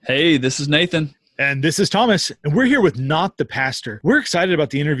Hey, this is Nathan. And this is Thomas, and we're here with Not the Pastor. We're excited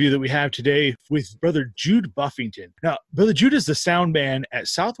about the interview that we have today with Brother Jude Buffington. Now, Brother Jude is the sound man at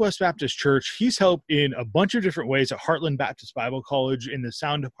Southwest Baptist Church. He's helped in a bunch of different ways at Heartland Baptist Bible College in the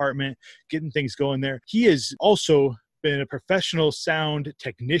sound department, getting things going there. He is also been a professional sound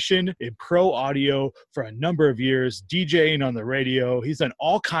technician in pro audio for a number of years, DJing on the radio. He's done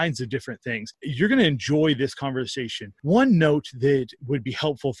all kinds of different things. You're going to enjoy this conversation. One note that would be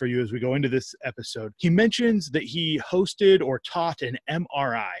helpful for you as we go into this episode, he mentions that he hosted or taught an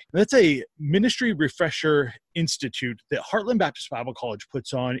MRI. That's a ministry refresher institute that Heartland Baptist Bible College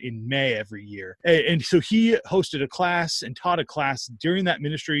puts on in May every year. And so he hosted a class and taught a class during that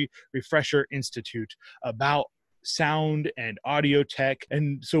ministry refresher institute about sound and audio tech.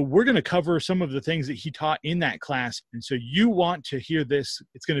 And so we're going to cover some of the things that he taught in that class. And so you want to hear this.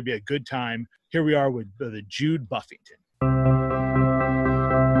 It's going to be a good time. Here we are with Brother Jude Buffington.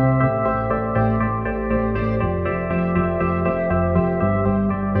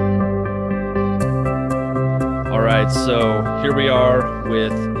 All right, so here we are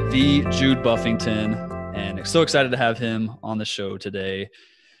with the Jude Buffington, and so excited to have him on the show today.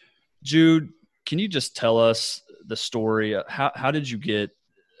 Jude, can you just tell us the story? How did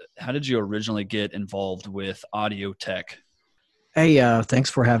you originally get involved with audio tech? Hey, thanks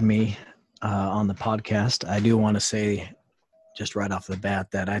for having me on the podcast. I do want to say just right off the bat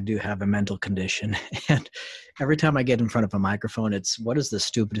that I do have a mental condition, and every time I get in front of a microphone, it's what is the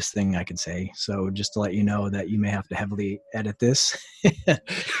stupidest thing I can say. So just to let you know that you may have to heavily edit this. I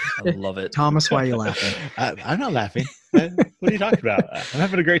love it. Thomas, why are you laughing? I'm not laughing. What are you talking about? I'm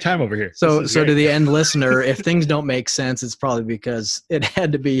having a great time over here. So to the end listener, if things don't make sense, it's probably because it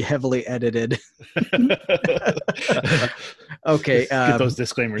had to be heavily edited. Okay. Get those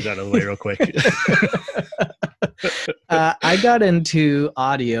disclaimers out of the way real quick. I got into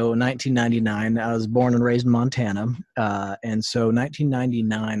audio in 1999. I was born and raised in Montana. And so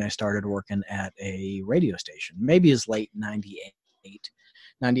 1999, I started working at a radio station, maybe as late 98.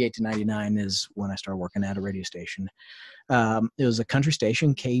 98 to 99 is when I started working at a radio station. It was a country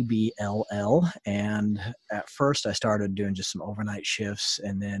station, KBLL, and at first I started doing just some overnight shifts,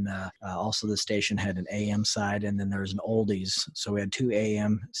 and then also the station had an AM side, and then there was an oldies, so we had 2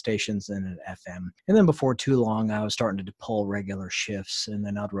 AM stations and an FM. And then before too long, I was starting to pull regular shifts, and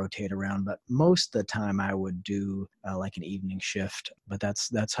then I'd rotate around, but most of the time I would do like an evening shift. But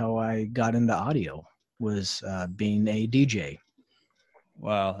that's how I got into audio, was being a DJ.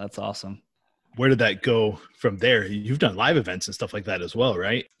 Wow, that's awesome. Where did that go from there? You've done live events and stuff like that as well,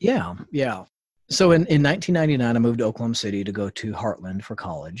 right? Yeah. So in 1999, I moved to Oklahoma City to go to Heartland for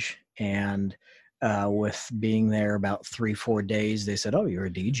college. And with being there about 3-4 days, they said, "Oh, you're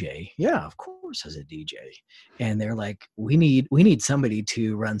a DJ." Yeah, of course, as a DJ. And they're like, we need somebody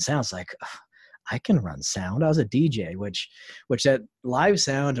to run sounds. Like, I can run sound. I was a DJ, which that live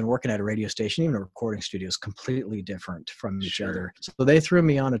sound and working at a radio station, even a recording studio, is completely different from each other. So they threw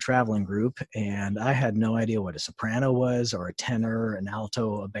me on a traveling group, and I had no idea what a soprano was, or a tenor, an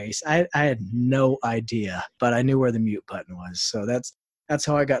alto, a bass. I had no idea, but I knew where the mute button was. So that's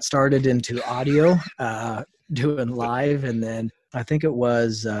how I got started into audio, doing live. And then I think it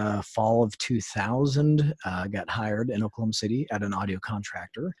was fall of 2000, I got hired in Oklahoma City at an audio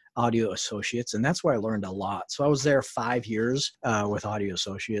contractor, Audio Associates, and that's where I learned a lot. So I was there 5 years with Audio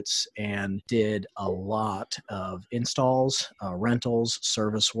Associates and did a lot of installs, rentals,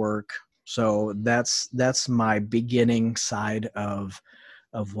 service work. So that's my beginning side of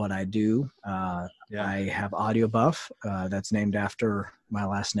what I do. I have Audio Buff, that's named after my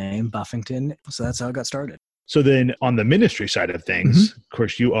last name, Buffington. So that's how I got started. So then on the ministry side of things, of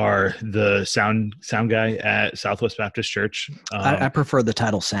course, you are the sound guy at Southwest Baptist Church. I prefer the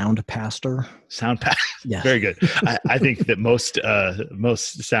title sound pastor. Sound pastor. Yeah. Very good. I think that most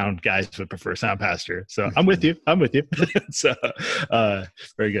sound guys would prefer sound pastor. So I'm with you. So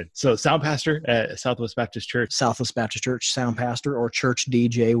very good. So sound pastor at Southwest Baptist Church. Southwest Baptist Church, sound pastor, or church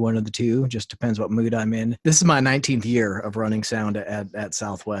DJ, one of the two. Just depends what mood I'm in. This is my 19th year of running sound at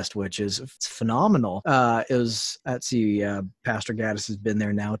Southwest, which is phenomenal. Pastor Gaddis has been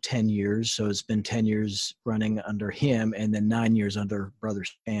there now 10 years. So it's been 10 years running under him, and then 9 years under Brother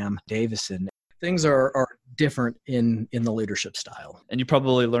Sam Davison. Things are different in the leadership style. And you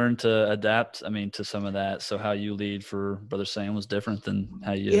probably learned to adapt, to some of that. So how you lead for Brother Sam was different than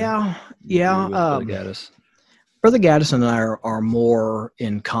how you with Brother Gaddis. Brother Gaddis and I are more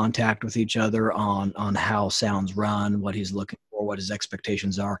in contact with each other on how sounds run, what he's looking for. or what his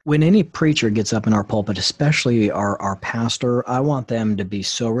expectations are. When any preacher gets up in our pulpit, especially our pastor, I want them to be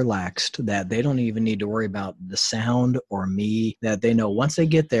so relaxed that they don't even need to worry about the sound or me, that they know once they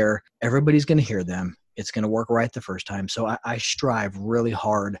get there, everybody's going to hear them. It's going to work right the first time. So I strive really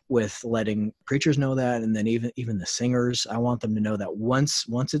hard with letting preachers know that, and then even the singers, I want them to know that once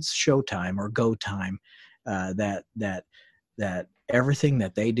it's showtime or go time, that everything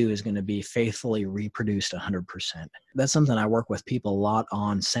that they do is going to be faithfully reproduced 100%. That's something I work with people a lot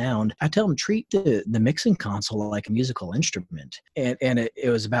on sound. I tell them, treat the mixing console like a musical instrument. And it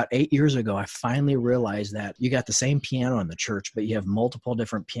was about 8 years ago, I finally realized that you got the same piano in the church, but you have multiple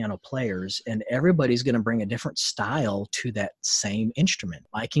different piano players, and everybody's going to bring a different style to that same instrument.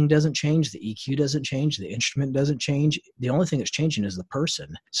 Miking doesn't change, the EQ doesn't change, the instrument doesn't change. The only thing that's changing is the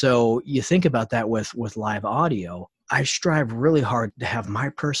person. So you think about that with live audio. I strive really hard to have my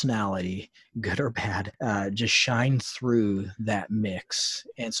personality, good or bad, just shine through that mix.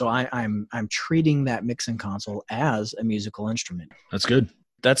 And so I'm treating that mixing console as a musical instrument. That's good.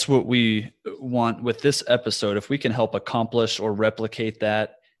 That's what we want with this episode. If we can help accomplish or replicate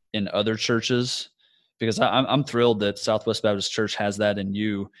that in other churches, because I'm thrilled that Southwest Baptist Church has that in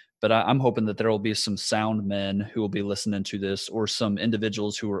you, but I'm hoping that there will be some sound men who will be listening to this, or some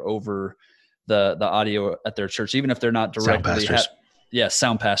individuals who are over the audio at their church, even if they're not directly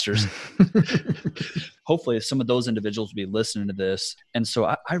sound pastors. Hopefully some of those individuals will be listening to this. And so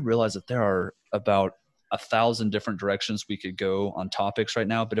I realize that there are about 1,000 different directions we could go on topics right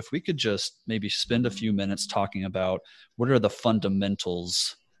now, but if we could just maybe spend a few minutes talking about what are the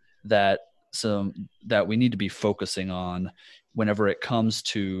fundamentals that we need to be focusing on whenever it comes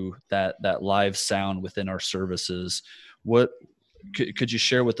to that live sound within our services. What could you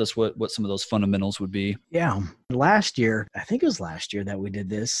share with us what some of those fundamentals would be? Yeah. Last year, I think it was last year that we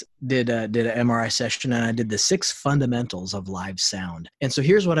did an MRI session, and I did the 6 fundamentals of live sound. And so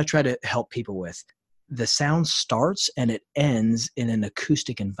here's what I try to help people with. The sound starts and it ends in an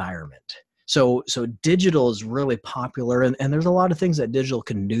acoustic environment. So digital is really popular, and there's a lot of things that digital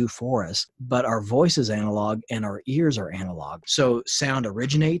can do for us, but our voice is analog and our ears are analog. So sound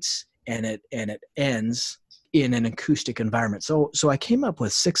originates and it ends in an acoustic environment. So I came up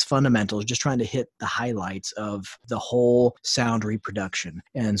with 6 fundamentals, just trying to hit the highlights of the whole sound reproduction.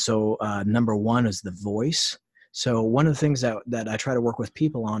 And so number 1 is the voice. So one of the things that I try to work with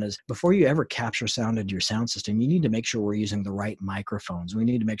people on is, before you ever capture sound into your sound system, you need to make sure we're using the right microphones. We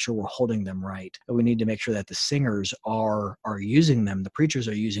need to make sure we're holding them right. We need to make sure that the singers are using them, the preachers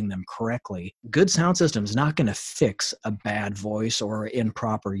are using them correctly. Good sound system is not going to fix a bad voice or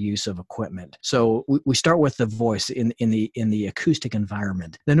improper use of equipment. So we start with the voice in the acoustic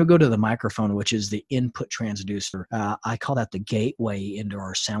environment. Then we go to the microphone, which is the input transducer. I call that the gateway into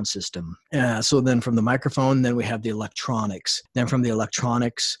our sound system. So then from the microphone, then we have the electronics. Then from the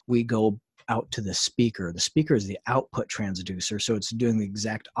electronics, we go out to the speaker. The speaker is the output transducer, so it's doing the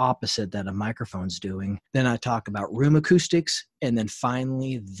exact opposite that a microphone's doing. Then I talk about room acoustics, and then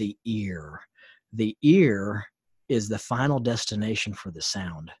finally the ear. The ear is the final destination for the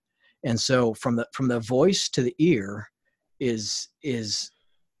sound. And so from the voice to the ear is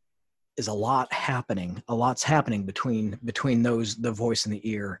a lot happening. A lot's happening between the voice and the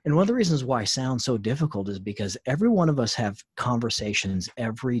ear. And one of the reasons why sound's so difficult is because every one of us have conversations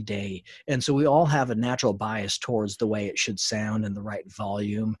every day. And so we all have a natural bias towards the way it should sound and the right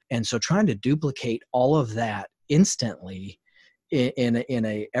volume. And so trying to duplicate all of that instantly in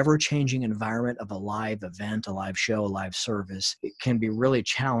a ever-changing environment of a live event, a live show, a live service, it can be really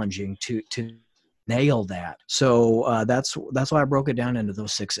challenging to nail that. So that's why I broke it down into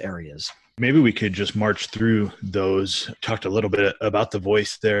those 6 areas. Maybe we could just march through those. Talked a little bit about the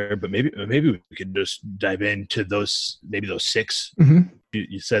voice there, but maybe we could just dive into those 6. Mm-hmm.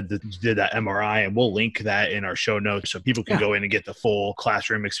 You said that you did that MRI, and we'll link that in our show notes so people can go in and get the full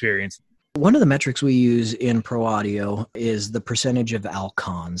classroom experience. One of the metrics we use in Pro Audio is the percentage of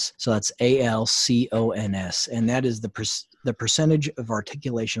ALCONS. So that's ALCONS, and that is the percentage of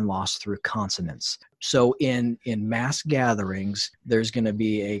articulation loss through consonants. So in mass gatherings, there's going to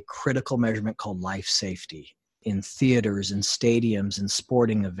be a critical measurement called life safety. In theaters and stadiums and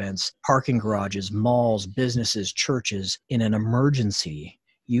sporting events, parking garages, malls, businesses, churches, in an emergency,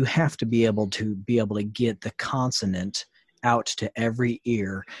 you have to be able to get the consonant out to every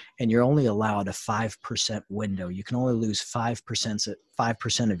ear, and you're only allowed a 5% window. You can only lose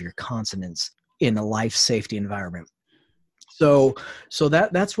 5% of your consonants in a life safety environment. So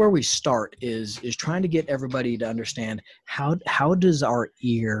that's where we start is trying to get everybody to understand how does our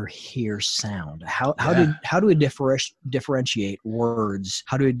ear hear sound? How do we differentiate words?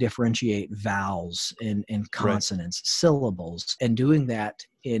 How do we differentiate vowels and consonants, syllables, and doing that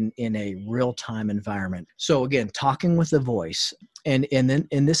in a real-time environment. So again, talking with the voice. And then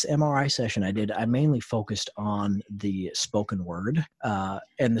in this MRI session I mainly focused on the spoken word.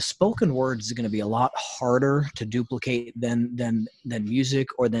 And the spoken word is going to be a lot harder to duplicate than music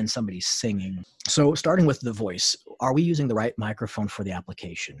or than somebody singing. So starting with the voice, are we using the right microphone for the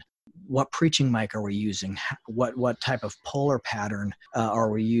application? What preaching mic are we using? What type of polar pattern are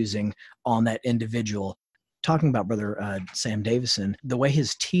we using on that individual? Talking about Brother Sam Davison, the way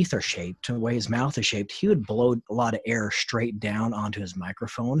his teeth are shaped, the way his mouth is shaped, he would blow a lot of air straight down onto his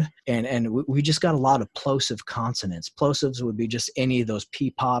microphone. And we just got a lot of plosive consonants. Plosives would be just any of those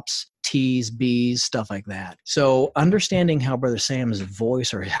P-pops, T's, B's, stuff like that. So understanding how Brother Sam's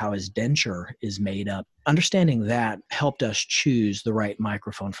voice or how his denture is made up, understanding that helped us choose the right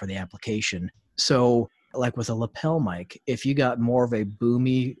microphone for the application. So like with a lapel mic, if you got more of a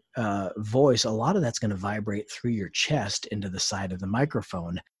boomy voice, a lot of that's going to vibrate through your chest into the side of the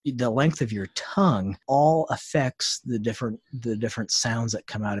microphone. The length of your tongue all affects the different sounds that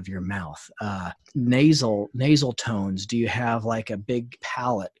come out of your mouth. Nasal tones. Do you have like a big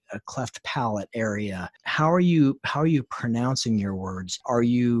palate, a cleft palate area? How are you pronouncing your words? Are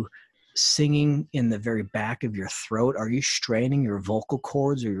you singing in the very back of your throat? Are you straining your vocal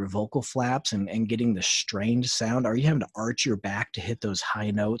cords or your vocal flaps and getting the strained sound? Are you having to arch your back to hit those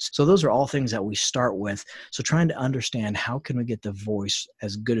high notes? So those are all things that we start with. So trying to understand how can we get the voice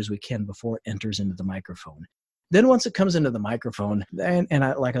as good as we can before it enters into the microphone. Then once it comes into the microphone, and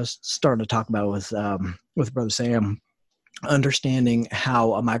I was starting to talk about with Brother Sam, understanding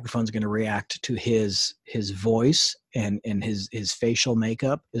how a microphone is going to react to his voice and his facial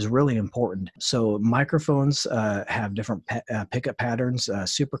makeup is really important. So microphones have different pickup patterns.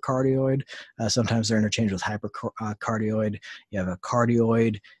 Supercardioid, sometimes they're interchanged with hypercardioid. You have a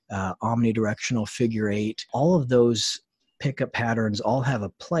cardioid, omnidirectional, figure eight. All of those pickup patterns all have a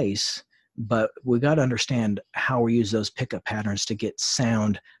place, but we got to understand how we use those pickup patterns to get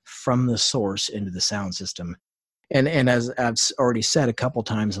sound from the source into the sound system. And as I've already said a couple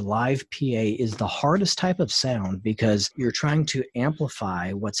times, live PA is the hardest type of sound because you're trying to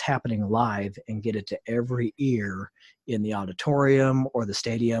amplify what's happening live and get it to every ear in the auditorium or the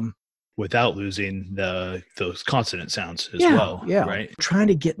stadium. Without losing those consonant sounds as well. Yeah. Right. Trying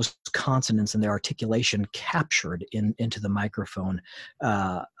to get those consonants and their articulation captured into the microphone.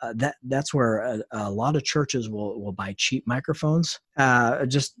 That's where a lot of churches will buy cheap microphones. I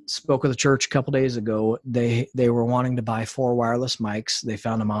just spoke with a church a couple days ago. They were wanting to buy 4 wireless mics. They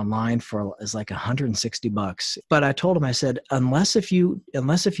found them online for it's like $160. But I told them, I said, unless if you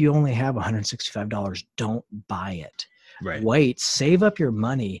only have $165, don't buy it. Right. Wait, save up your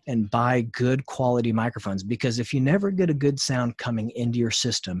money and buy good quality microphones, because if you never get a good sound coming into your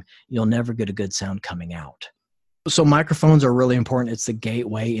system, you'll never get a good sound coming out. So microphones are really important. It's the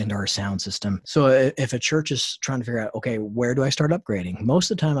gateway into our sound system. So if a church is trying to figure out, okay, where do I start upgrading? Most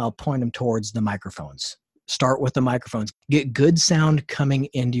of the time I'll point them towards the microphones. Start with the microphones. Get good sound coming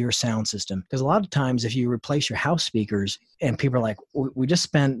into your sound system. Because a lot of times if you replace your house speakers and people are like, we just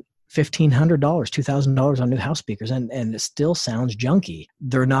spent $1,500, $2,000 on new house speakers, and it still sounds junky,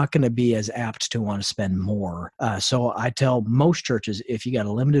 they're not going to be as apt to want to spend more. So I tell most churches, if you got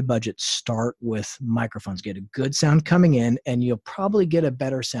a limited budget, start with microphones. Get a good sound coming in, and you'll probably get a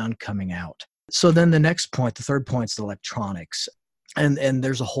better sound coming out. So then the next point, the third point, is the electronics. And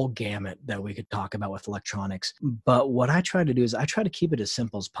there's a whole gamut that we could talk about with electronics. But what I try to do is I try to keep it as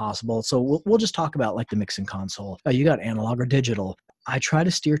simple as possible. So we'll just talk about like the mixing console. You got analog or digital. I try to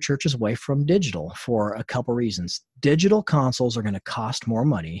steer churches away from digital for a couple reasons. Digital consoles are going to cost more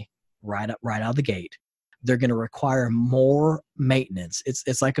money right out of the gate. They're going to require more maintenance.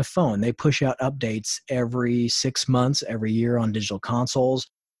 It's like a phone. They push out updates every 6 months, every year on digital consoles.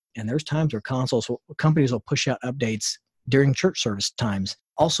 And there's times where companies will push out updates during church service times.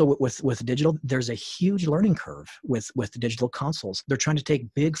 Also with digital, there's a huge learning curve with digital consoles. They're trying to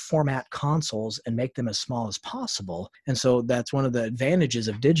take big format consoles and make them as small as possible. And so that's one of the advantages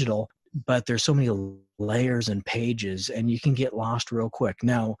of digital, but there's so many layers and pages and you can get lost real quick.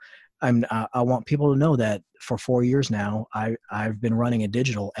 Now, I want people to know that for 4 years now, I've been running a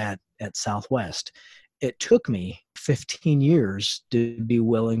digital at Southwest. It took me 15 years to be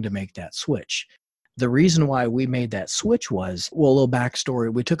willing to make that switch. The reason why we made that switch was, well, a little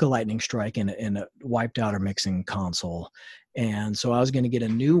backstory. We took a lightning strike and it wiped out our mixing console. And so I was going to get a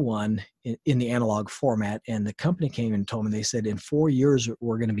new one in the analog format. And the company came and told me, they said, in 4 years,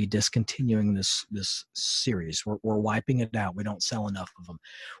 we're going to be discontinuing this series. We're wiping it out. We don't sell enough of them.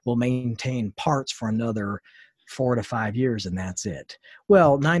 We'll maintain parts for another 4 to 5 years, and that's it.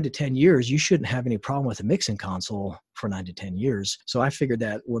 Well, 9 to 10 years, you shouldn't have any problem with a mixing console for 9 to 10 years. So I figured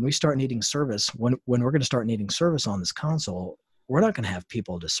that when we start needing service, when we're going to start needing service on this console, we're not going to have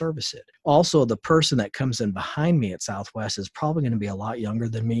people to service it. Also, the person that comes in behind me at Southwest is probably going to be a lot younger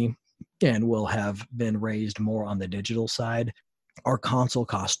than me and will have been raised more on the digital side. Our console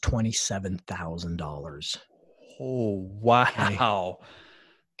cost $27,000. Oh, wow.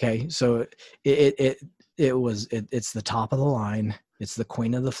 Okay. So it's the top of the line. It's the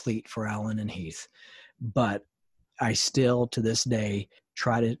queen of the fleet for Allen and Heath. But I still, to this day,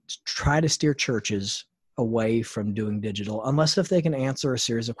 try to steer churches away from doing digital, unless if they can answer a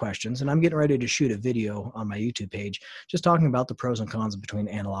series of questions. And I'm getting ready to shoot a video on my YouTube page, just talking about the pros and cons between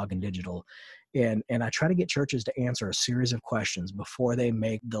analog and digital. And I try to get churches to answer a series of questions before they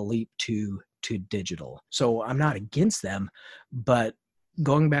make the leap to digital. So I'm not against them, but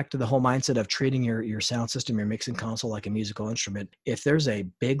going back to the whole mindset of treating your sound system, your mixing console like a musical instrument, if there's a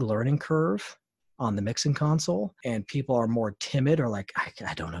big learning curve on the mixing console and people are more timid or like,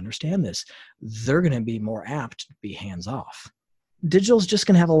 I don't understand this, they're going to be more apt to be hands off. Digital's just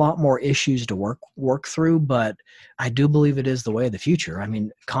going to have a lot more issues to work through, but I do believe it is the way of the future. I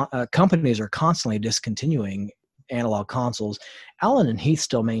mean, companies are constantly discontinuing analog consoles. Allen and Heath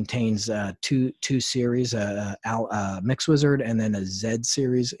still maintains two series, MixWizard and then a Z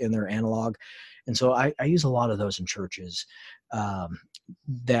series in their analog. And so I use a lot of those in churches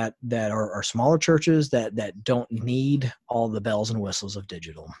that are smaller churches that don't need all the bells and whistles of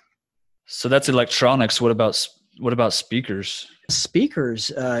digital. So that's electronics. What about speakers?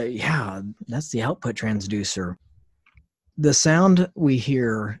 Speakers, yeah, that's the output transducer. The sound we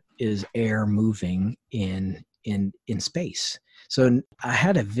hear is air moving in space. So I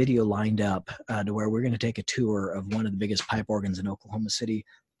had a video lined up to where we're going to take a tour of one of the biggest pipe organs in Oklahoma City,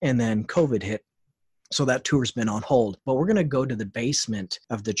 and then COVID hit. So that tour's been on hold, but we're going to go to the basement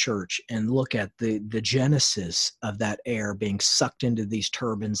of the church and look at the genesis of that air being sucked into these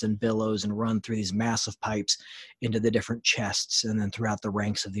turbines and billows and run through these massive pipes into the different chests and then throughout the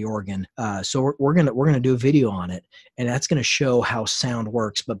ranks of the organ. So we're going to do a video on it, and that's going to show how sound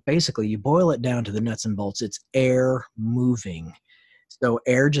works. But basically, you boil it down to the nuts and bolts. It's air moving. So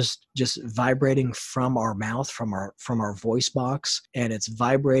air just vibrating from our mouth, from our voice box, and it's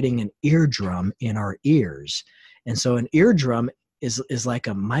vibrating an eardrum in our ears. And so an eardrum is like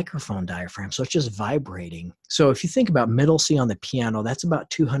a microphone diaphragm. So it's just vibrating. So if you think about middle C on the piano, that's about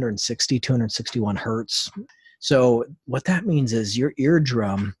 261 hertz. So what that means is your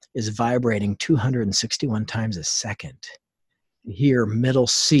eardrum is vibrating 261 times a second. You hear middle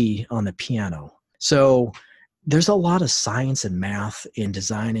C on the piano. So there's a lot of science and math in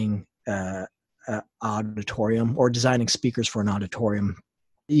designing auditorium or designing speakers for an auditorium.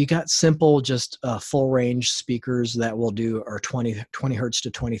 You got simple, just full range speakers that will do are 20 hertz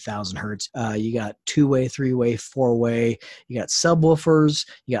to 20,000 hertz. You got 2-way, 3-way, 4-way. You got subwoofers.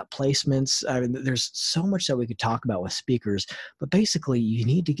 You got placements. I mean, there's so much that we could talk about with speakers, but basically you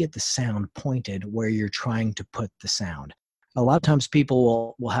need to get the sound pointed where you're trying to put the sound. A lot of times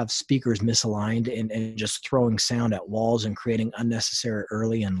people will have speakers misaligned and just throwing sound at walls and creating unnecessary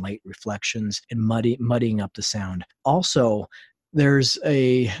early and late reflections and muddying up the sound. Also, there's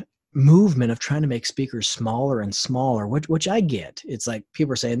a movement of trying to make speakers smaller and smaller, which I get. It's like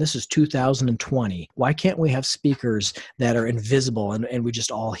people are saying, this is 2020. Why can't we have speakers that are invisible and we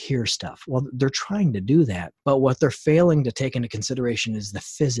just all hear stuff? Well, they're trying to do that, but what they're failing to take into consideration is the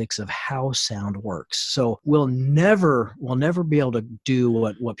physics of how sound works. So we'll never be able to do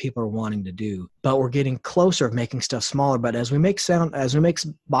what people are wanting to do, but we're getting closer of making stuff smaller. But as we make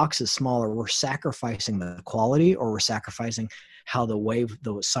boxes smaller, we're sacrificing the quality, or we're sacrificing how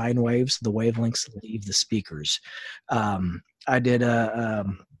the sine waves, the wavelengths leave the speakers. I did a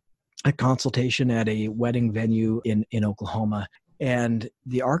consultation at a wedding venue in Oklahoma, and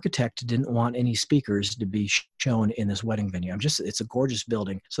the architect didn't want any speakers to be shown in this wedding venue. It's a gorgeous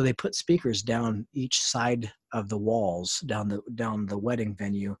building. So they put speakers down each side of the walls down the wedding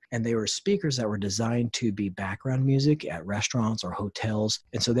venue, and they were speakers that were designed to be background music at restaurants or hotels.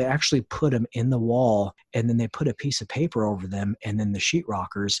 And so they actually put them in the wall, and then they put a piece of paper over them, and then the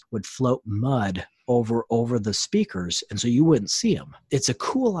sheetrockers would float mud over the speakers, and so you wouldn't see them. It's a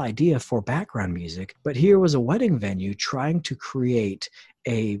cool idea for background music, but here was a wedding venue trying to create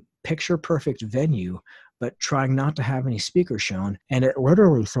a picture perfect venue, but trying not to have any speakers shown. And it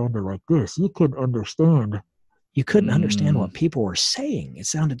literally sounded like this. You couldn't understand what people were saying. It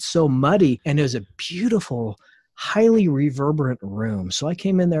sounded so muddy, and it was a beautiful, highly reverberant room. So I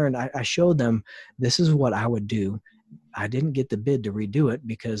came in there and I showed them, this is what I would do. I didn't get the bid to redo it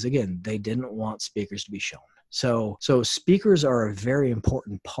because, again, they didn't want speakers to be shown. So speakers are a very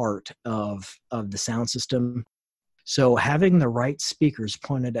important part of the sound system. So having the right speakers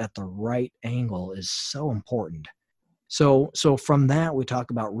pointed at the right angle is so important. So from that, we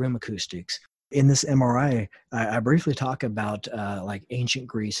talk about room acoustics. In this MRI, I briefly talk about like ancient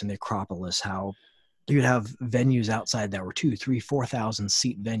Greece and the Acropolis, how you'd have venues outside that were 2,000, 3,000, 4,000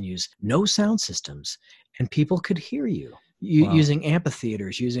 seat venues, no sound systems, and people could hear you. Wow. Using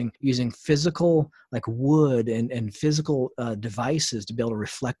amphitheaters, using physical, like wood and physical devices to be able to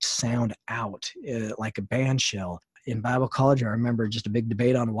reflect sound out, like a band shell. In Bible college, I remember just a big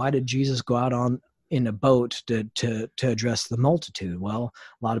debate on why did Jesus go out in a boat to address the multitude. Well,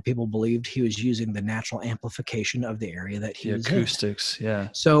 a lot of people believed he was using the natural amplification of the area that he was acoustics, in. yeah.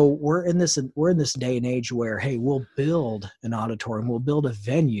 So we're in this day and age where, hey, we'll build an auditorium, we'll build a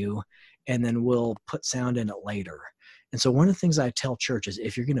venue, and then we'll put sound in it later. And so one of the things I tell churches,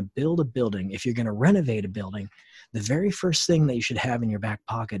 if you're going to build a building, if you're going to renovate a building, the very first thing that you should have in your back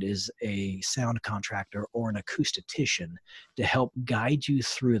pocket is a sound contractor or an acoustician to help guide you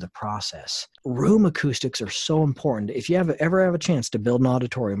through the process. Room acoustics are so important. If you ever have a chance to build an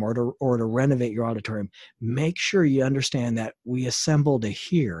auditorium or to renovate your auditorium, make sure you understand that we assemble to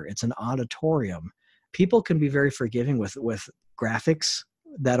hear. It's an auditorium. People can be very forgiving with graphics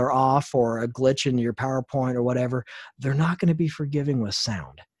that are off or a glitch in your PowerPoint or whatever. They're not going to be forgiving with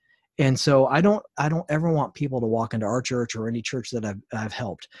sound. And so I don't ever want people to walk into our church or any church that I've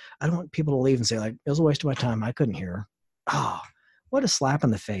helped. I don't want people to leave and say, like, it was a waste of my time. I couldn't hear. Oh, what a slap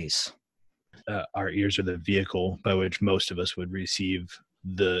in the face. Our ears are the vehicle by which most of us would receive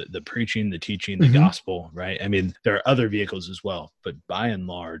the preaching, the teaching, the gospel, right? I mean, there are other vehicles as well, but by and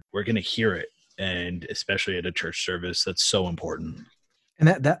large, we're going to hear it. And especially at a church service, that's so important. And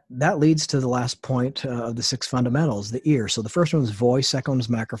that leads to the last point of the 6 fundamentals, the ear. So the first one is voice, second one is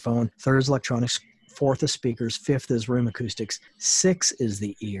microphone, third is electronics, fourth is speakers, fifth is room acoustics, 6 is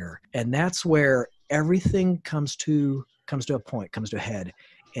the ear. And that's where everything comes to a point, comes to a head.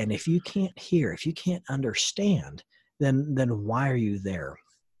 And if you can't hear, if you can't understand, then why are you there?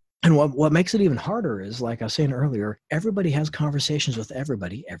 And what makes it even harder is, like I was saying earlier, everybody has conversations with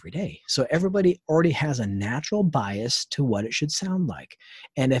everybody every day. So everybody already has a natural bias to what it should sound like.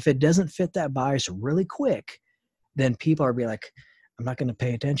 And if it doesn't fit that bias really quick, then people are be like, I'm not going to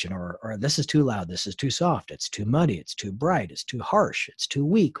pay attention, or this is too loud, this is too soft, it's too muddy, it's too bright, it's too harsh, it's too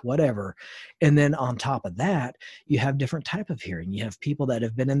weak, whatever. And then on top of that, you have different type of hearing. You have people that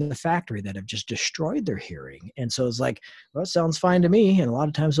have been in the factory that have just destroyed their hearing. And so it's like, well, it sounds fine to me. And a lot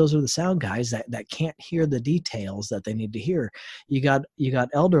of times those are the sound guys that can't hear the details that they need to hear. You got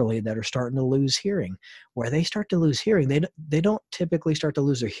elderly that are starting to lose hearing. Where they start to lose hearing, they don't typically start to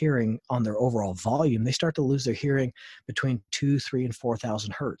lose their hearing on their overall volume. They start to lose their hearing between 2,000, 3,000, and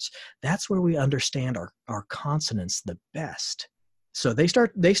 4,000 hertz. That's where we understand our consonants the best. So they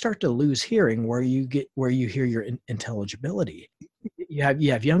start to lose hearing where you hear your intelligibility. You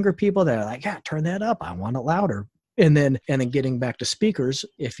have younger people that are like, yeah, turn that up, I want it louder. And then getting back to speakers,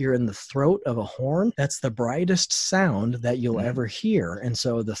 if you're in the throat of a horn, that's the brightest sound that you'll ever hear. And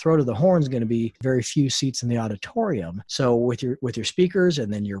so the throat of the horn is going to be very few seats in the auditorium. So with your speakers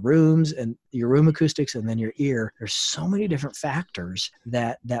and then your rooms and your room acoustics and then your ear, there's so many different factors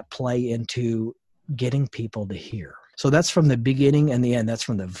that play into getting people to hear. So that's from the beginning and the end. That's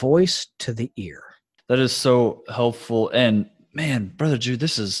from the voice to the ear. That is so helpful. And man, Brother Jude,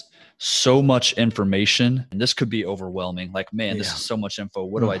 this is so much information, and this could be overwhelming. Like, man, this is so much info.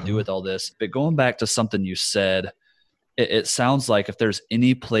 What do I do with all this? But going back to something you said, it sounds like if there's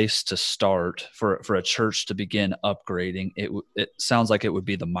any place to start for a church to begin upgrading, it sounds like it would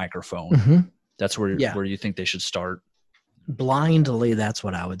be the microphone. Mm-hmm. That's where you think they should start. Blindly, that's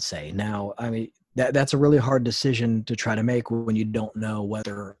what I would say. Now, I mean, that's a really hard decision to try to make when you don't know what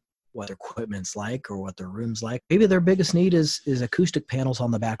their equipment's like or what their room's like. Maybe their biggest need is acoustic panels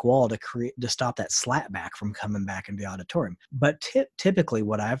on the back wall to stop that slapback from coming back into the auditorium. But typically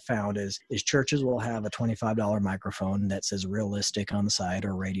what I've found is churches will have a $25 microphone that says Realistic on the side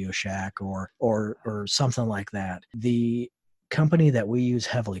or Radio Shack or something like that. The company that we use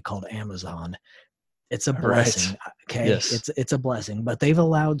heavily called Amazon, it's a blessing. Right. Okay. Yes. It's a blessing, but they've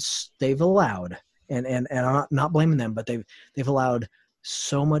allowed, and I'm not blaming them, but they've allowed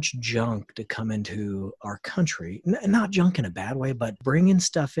so much junk to come into our country, not junk in a bad way, but bringing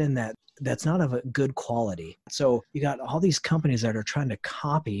stuff in that's not of a good quality. So you got all these companies that are trying to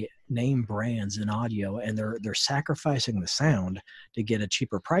copy name brands in audio, and they're sacrificing the sound to get a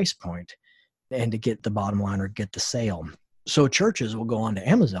cheaper price point and to get the bottom line or get the sale. So churches will go on to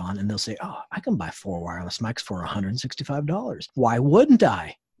Amazon and they'll say, oh, I can buy 4 wireless mics for $165. Why wouldn't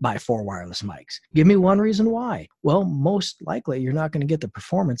I buy 4 wireless mics? Give me one reason why. Well, most likely you're not going to get the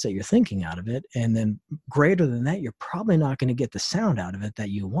performance that you're thinking out of it. And then greater than that, you're probably not going to get the sound out of it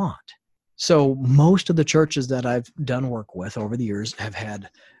that you want. So most of the churches that I've done work with over the years have had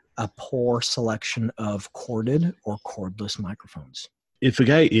a poor selection of corded or cordless microphones. If a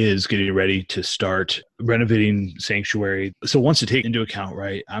guy is getting ready to start renovating sanctuary, so wants to take into account,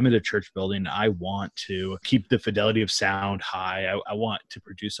 right, I'm in a church building, I want to keep the fidelity of sound high, I want to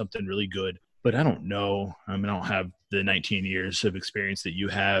produce something really good, but I don't know, I don't have the 19 years of experience that you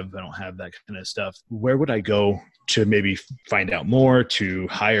have, I don't have that kind of stuff. Where would I go to maybe find out more, to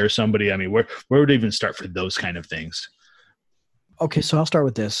hire somebody? I mean, where would I even start for those kind of things? Okay, so I'll start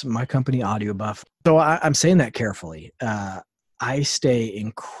with this. My company, Audio Buff. So I'm saying that carefully. I stay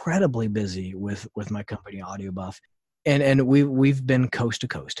incredibly busy with my company, Audio Buff, and we've been coast to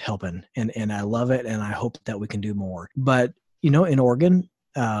coast helping, and I love it, and I hope that we can do more. But in Oregon,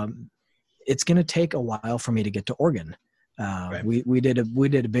 it's going to take a while for me to get to Oregon. Right. We did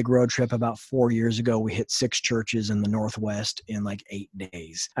a big road trip about 4 years ago. We hit 6 churches in the Northwest in like 8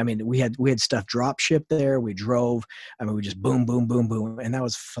 days. I mean, we had stuff drop shipped there. We drove. I mean, we just boom, boom, boom, boom, and that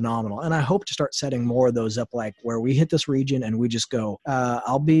was phenomenal. And I hope to start setting more of those up, like where we hit this region and we just go.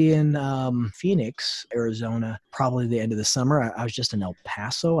 I'll be in Phoenix, Arizona, probably the end of the summer. I was just in El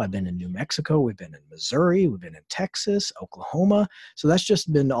Paso. I've been in New Mexico. We've been in Missouri. We've been in Texas, Oklahoma. So that's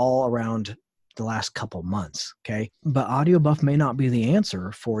just been all around the last couple months. Okay. But Audio Buff may not be the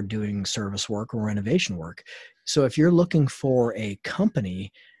answer for doing service work or renovation work. So if you're looking for a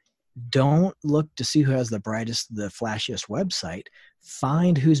company, don't look to see who has the brightest, the flashiest website.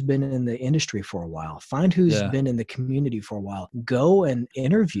 Find who's been in the industry for a while. Find who's been in the community for a while. Go and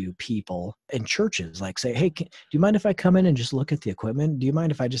interview people in churches. Like say, hey, do you mind if I come in and just look at the equipment? Do you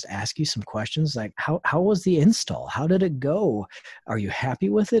mind if I just ask you some questions? Like how was the install? How did it go? Are you happy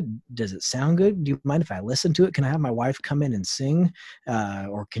with it? Does it sound good? Do you mind if I listen to it? Can I have my wife come in and sing?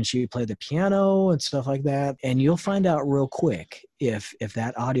 Or can she play the piano and stuff like that? And you'll find out real quick if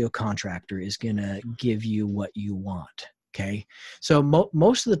that audio contractor is going to give you what you want. Okay. So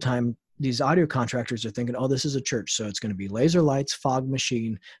most of the time, these audio contractors are thinking, oh, this is a church. So it's going to be laser lights, fog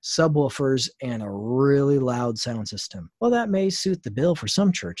machine, subwoofers, and a really loud sound system. Well, that may suit the bill for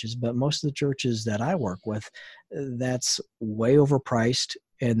some churches, but most of the churches that I work with, that's way overpriced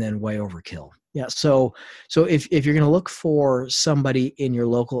and then way overkill. Yeah. So if you're going to look for somebody in your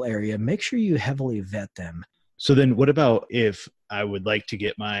local area, make sure you heavily vet them. So then what about if I would like to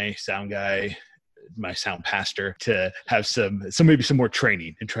get my sound guy, my sound pastor, to have some maybe some more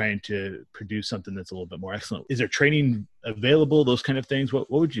training and trying to produce something that's a little bit more excellent? Is there training available, those kind of things? What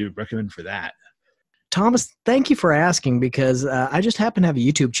would you recommend for that? Thomas, thank you for asking, because I just happen to have a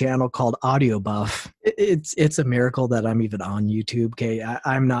YouTube channel called Audio Buff. It's a miracle that I'm even on YouTube. Okay,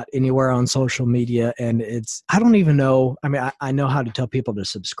 I'm not anywhere on social media, and I don't even know. I mean, I know how to tell people to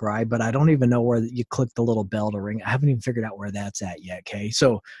subscribe, but I don't even know where you click the little bell to ring. I haven't even figured out where that's at yet. Okay,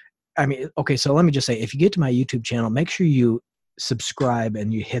 so I mean, okay, so let me just say, if you get to my YouTube channel, make sure you subscribe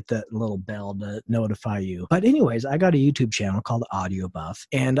and you hit that little bell to notify you. But anyways, I got a YouTube channel called Audio Buff,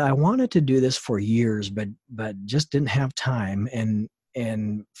 and I wanted to do this for years, but just didn't have time.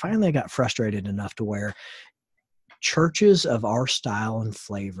 And finally I got frustrated enough to where churches of our style and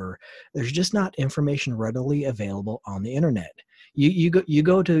flavor, there's just not information readily available on the internet. You go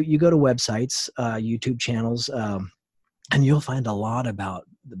to websites, YouTube channels, and you'll find a lot about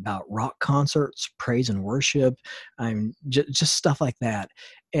rock concerts, praise and worship, just stuff like that.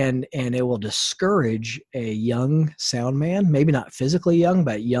 And it will discourage a young sound man, maybe not physically young,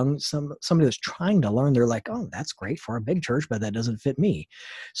 but young, somebody that's trying to learn. They're like, oh, that's great for a big church, but that doesn't fit me.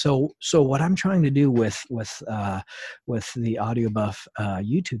 So what I'm trying to do with the Audio Buff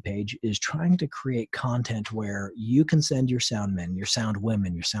YouTube page is trying to create content where you can send your sound men, your sound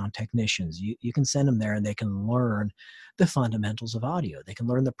women, your sound technicians. You can send them there, and they can learn the fundamentals of audio. They can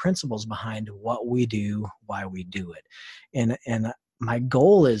learn the principles behind what we do, why we do it. And my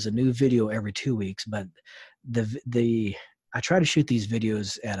goal is a new video every 2 weeks, but I try to shoot these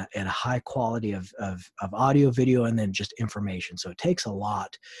videos at a high quality of audio, video, and then just information. So it takes a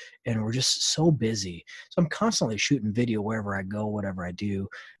lot, and we're just so busy. So I'm constantly shooting video wherever I go, whatever I do.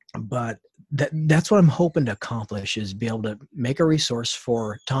 But that's what I'm hoping to accomplish, is be able to make a resource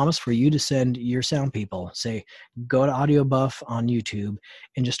for Thomas, for you to send your sound people. Say, go to Audio Buff on YouTube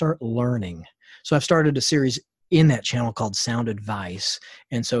and just start learning. So I've started a series in that channel called Sound Advice.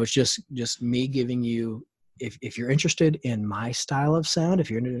 And so it's just me giving you, if you're interested in my style of sound,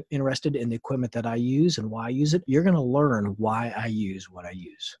 if you're interested in the equipment that I use and why I use it, you're going to learn why I use what I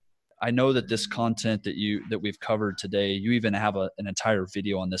use. I know that this content that we've covered today, you even have an entire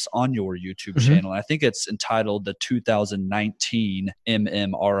video on this on your YouTube channel. I think it's entitled the 2019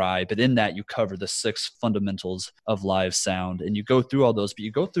 MMRI, but in that you cover the 6 fundamentals of live sound, and you go through all those, but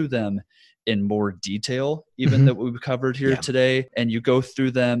you go through them in more detail even that we've covered here today, and you go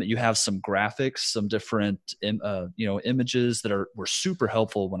through them. You have some graphics, some different images that were super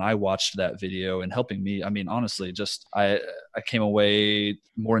helpful when I watched that video and helping me. I mean, honestly, just I came away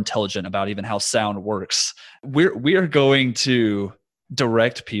more intelligent about even how sound works. We are going to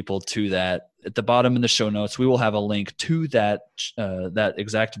direct people to that. At the bottom in the show notes, we will have a link to that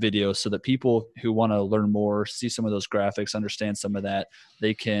exact video, so that people who want to learn more, see some of those graphics, understand some of that,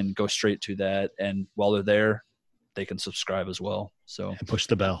 they can go straight to that. And while they're there, they can subscribe as well. So and push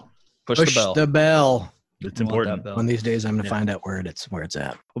the bell. Push the bell. It's important. One of these days, I'm going to find out where it's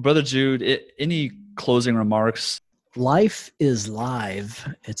at. Well, Brother Jude, any closing remarks? Life is live.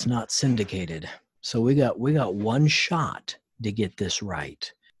 It's not syndicated. So we got one shot to get this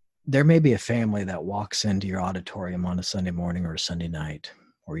right. There may be a family that walks into your auditorium on a Sunday morning or a Sunday night,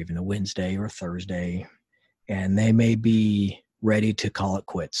 or even a Wednesday or a Thursday, and they may be ready to call it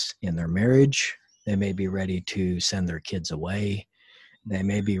quits in their marriage. They may be ready to send their kids away. They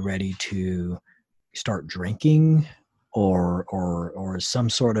may be ready to start drinking or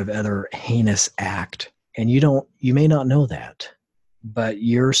some sort of other heinous act. And you may not know that, but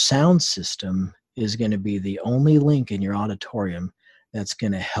your sound system is going to be the only link in your auditorium that's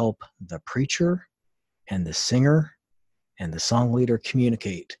going to help the preacher and the singer and the song leader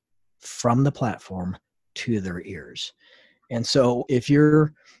communicate from the platform to their ears. And so if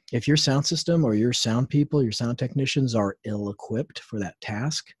your sound system or your sound people, your sound technicians are ill-equipped for that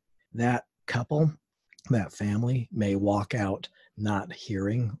task, that couple, that family may walk out not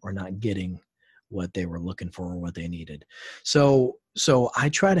hearing or not getting what they were looking for or what they needed. So I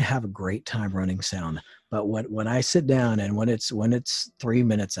try to have a great time running sound, but when I sit down and when it's 3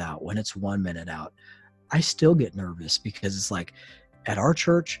 minutes out, when it's 1 minute out, I still get nervous, because it's like, at our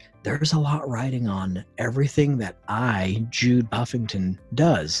church, there's a lot riding on everything that Jude Buffington,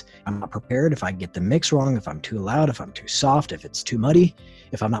 does. I'm not prepared if I get the mix wrong, if I'm too loud, if I'm too soft, if it's too muddy,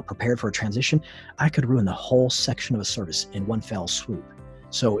 if I'm not prepared for a transition, I could ruin the whole section of a service in one fell swoop.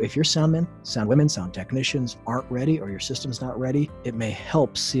 So if your soundmen, sound women, sound technicians aren't ready, or your system's not ready, it may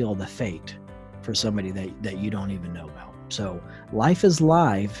help seal the fate for somebody that you don't even know about. So life is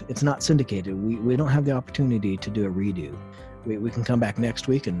live. It's not syndicated. We don't have the opportunity to do a redo. We can come back next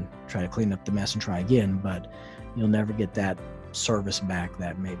week and try to clean up the mess and try again, but you'll never get that service back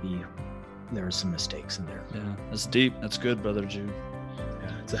that maybe there were some mistakes in there. Yeah, that's deep. That's good, Brother Jude.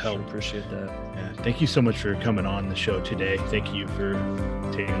 Yeah, it's a help. Sure appreciate that. Yeah, thank you so much for coming on the show today. Thank you for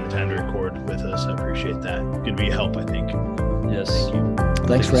taking the time to record with us. I appreciate that. It's going to be a help, I think. Yes. Thank you.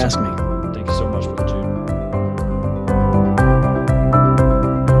 Thanks for asking me. Thank you so much, Brother Jude.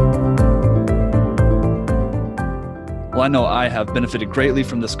 Well, I know I have benefited greatly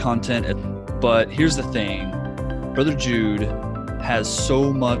from this content, but here's the thing. Brother Jude has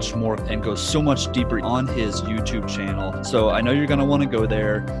so much more and goes so much deeper on his YouTube channel. So I know you're going to want to go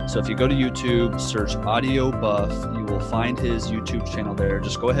there. So if you go to YouTube, search Audio Buff, you will find his YouTube channel there.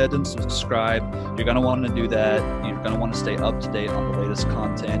 Just go ahead and subscribe. You're going to want to do that. You're going to want to stay up to date on the latest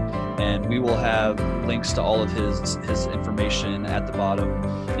content. And we will have links to all of his information at the bottom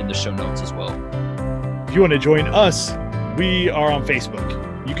in the show notes as well. If you want to join us, we are on Facebook.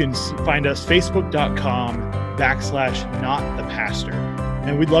 You can find us facebook.com/notthepastor.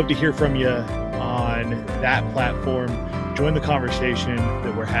 And we'd love to hear from you on that platform. Join the conversation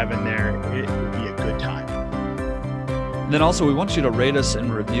that we're having there. It would be a good time. And then also, we want you to rate us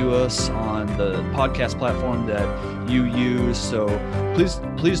and review us on the podcast platform that you use. So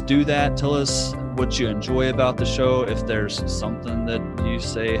please do that. Tell us what you enjoy about the show. If there's something that you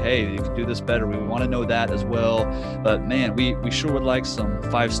say, hey, you could do this better, we want to know that as well. But man, we sure would like some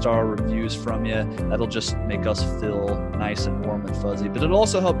 5-star reviews from you. That'll just make us feel nice and warm and fuzzy. But it'll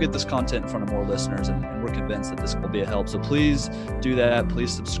also help get this content in front of more listeners, and we're convinced that this will be a help. So please do that.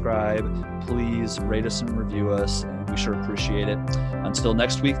 Please subscribe. Please rate us and review us. And we sure appreciate it. Until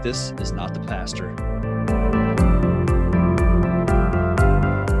next week, this is Not the Pastor.